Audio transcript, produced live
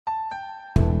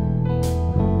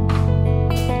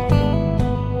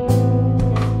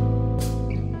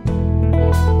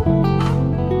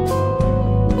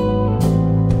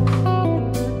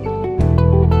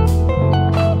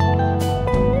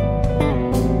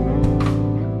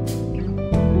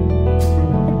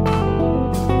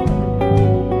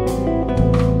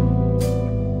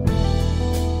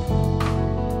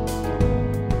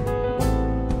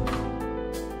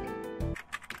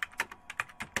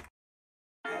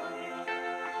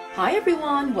Hi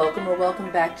everyone,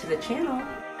 welcome back to the channel.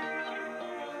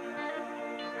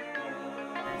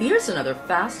 Here's another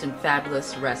fast and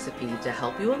fabulous recipe to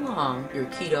help you along your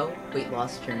keto weight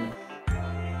loss journey.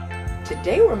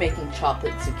 Today we're making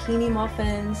chocolate zucchini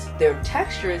muffins. Their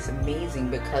texture is amazing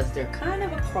because they're kind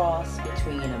of a cross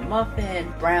between a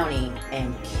muffin, brownie,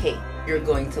 and cake. You're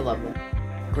going to love them.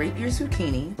 Grate your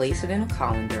zucchini, place it in a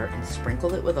colander, and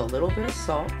sprinkle it with a little bit of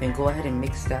salt. Then go ahead and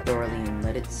mix that thoroughly and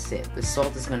let it sit. The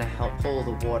salt is going to help pull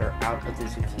the water out of the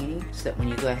zucchini so that when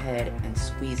you go ahead and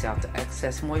squeeze out the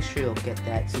excess moisture, you'll get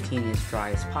that zucchini as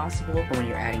dry as possible for when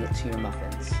you're adding it to your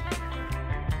muffins.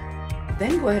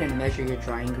 Then go ahead and measure your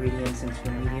dry ingredients into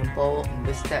a medium bowl and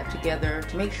whisk that together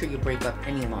to make sure you break up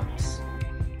any lumps.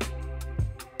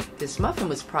 This muffin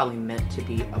was probably meant to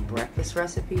be a breakfast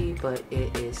recipe, but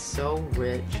it is so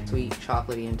rich, sweet,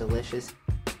 chocolatey, and delicious,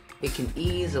 it can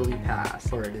easily pass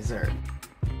for a dessert.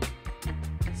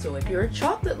 So if you're a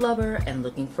chocolate lover and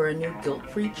looking for a new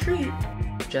guilt-free treat,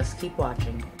 just keep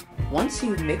watching. Once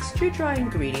you've mixed your dry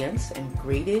ingredients and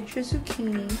grated your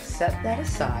zucchini, set that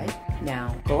aside.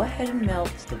 Now go ahead and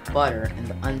melt the butter and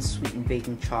the unsweetened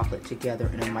baking chocolate together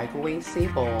in a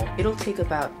microwave-safe bowl. It'll take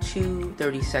about 2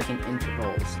 30-second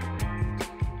intervals.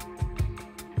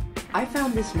 I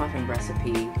found this muffin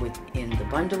recipe within the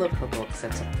bundle of cookbooks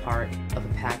that's a part of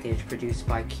a package produced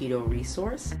by Keto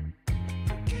Resource.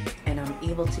 And I'm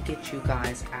able to get you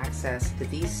guys access to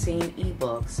these same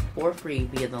ebooks for free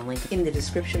via the link in the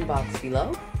description box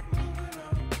below.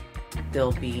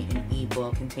 There'll be an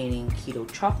ebook containing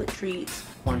keto chocolate treats,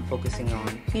 one focusing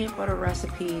on peanut butter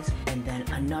recipes, and then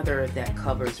another that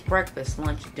covers breakfast,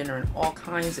 lunch, dinner, and all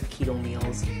kinds of keto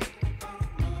meals.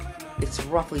 It's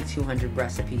roughly 200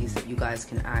 recipes that you guys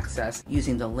can access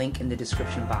using the link in the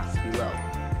description box below.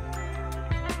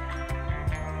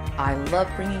 I love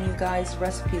bringing you guys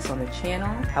recipes on the channel.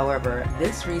 However,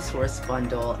 this resource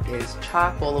bundle is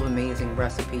chock full of amazing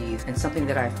recipes and something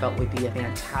that I felt would be a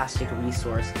fantastic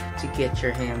resource to get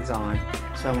your hands on.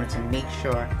 So I wanted to make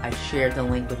sure I shared the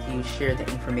link with you, share the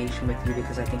information with you,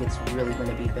 because I think it's really going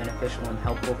to be beneficial and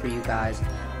helpful for you guys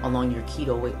along your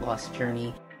keto weight loss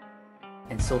journey.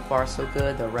 And so far so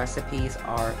good, the recipes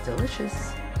are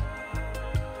delicious.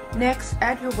 Next,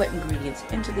 add your wet ingredients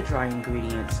into the dry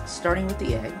ingredients, starting with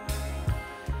the egg.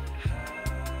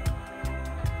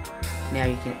 Now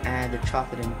you can add the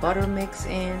chocolate and butter mix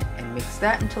in and mix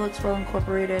that until it's well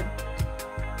incorporated.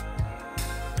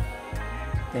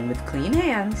 Then with clean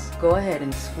hands, go ahead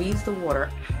and squeeze the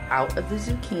water out of the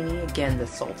zucchini. Again, the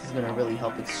salt is going to really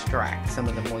help extract some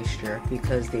of the moisture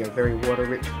because they are very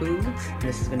water-rich foods. And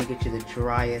this is going to get you the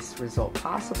driest result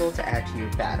possible to add to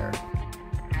your batter.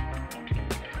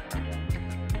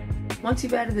 Once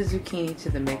you've added the zucchini to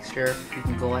the mixture, you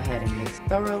can go ahead and mix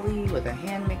thoroughly with a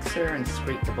hand mixer and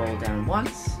scrape the bowl down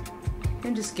once.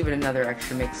 Then just give it another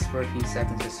extra mix for a few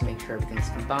seconds just to make sure everything's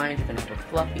combined. You're going to have a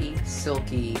fluffy,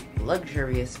 silky,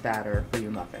 luxurious batter for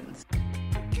your muffins.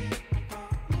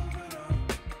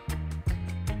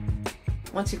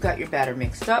 Once you've got your batter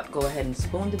mixed up, go ahead and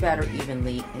spoon the batter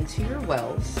evenly into your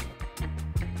wells.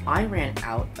 I ran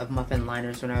out of muffin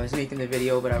liners when I was making the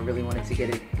video, but I really wanted to get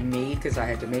it made because I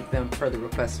had to make them per the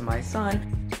request of my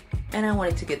son. And I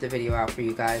wanted to get the video out for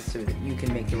you guys so that you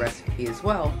can make the recipe as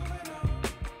well.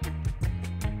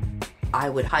 I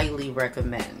would highly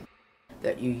recommend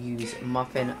that you use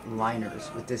muffin liners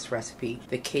with this recipe.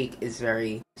 The cake is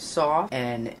very soft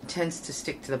and tends to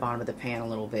stick to the bottom of the pan a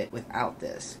little bit without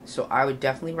this. So I would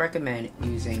definitely recommend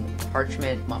using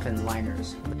parchment muffin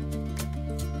liners.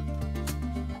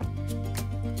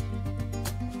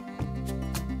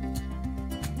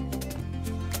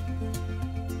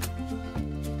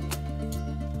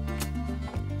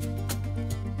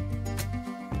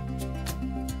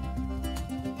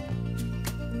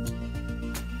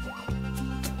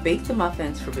 Bake the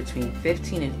muffins for between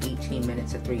 15 and 18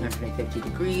 minutes at 350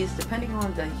 degrees, depending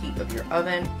on the heat of your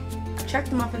oven. Check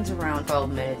the muffins around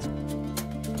 12 minutes,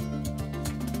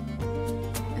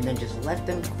 and then just let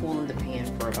them cool in the pan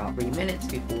for about 3 minutes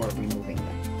before removing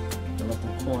them. Then let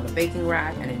them cool on a baking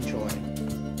rack and enjoy.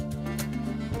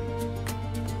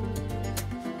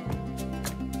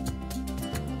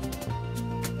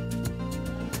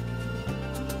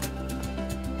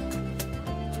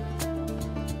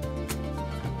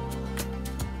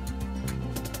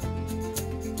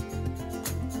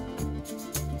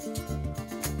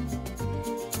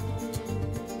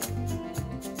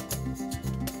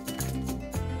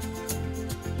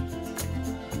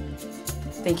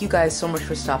 Thank you guys so much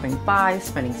for stopping by,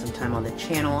 spending some time on the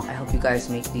channel. I hope you guys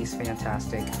make these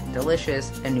fantastic,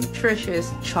 delicious, and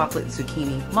nutritious chocolate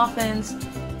zucchini muffins.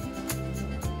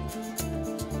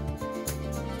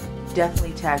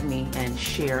 definitely tag me and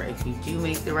share if you do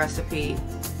make the recipe.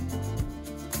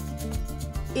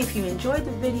 If you enjoyed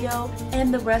the video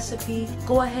and the recipe,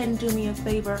 go ahead and do me a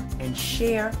favor and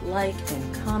share, like,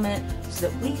 and comment so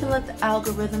that we can let the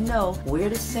algorithm know where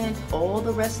to send all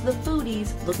the rest of the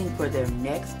foodies looking for their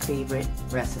next favorite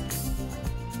recipe.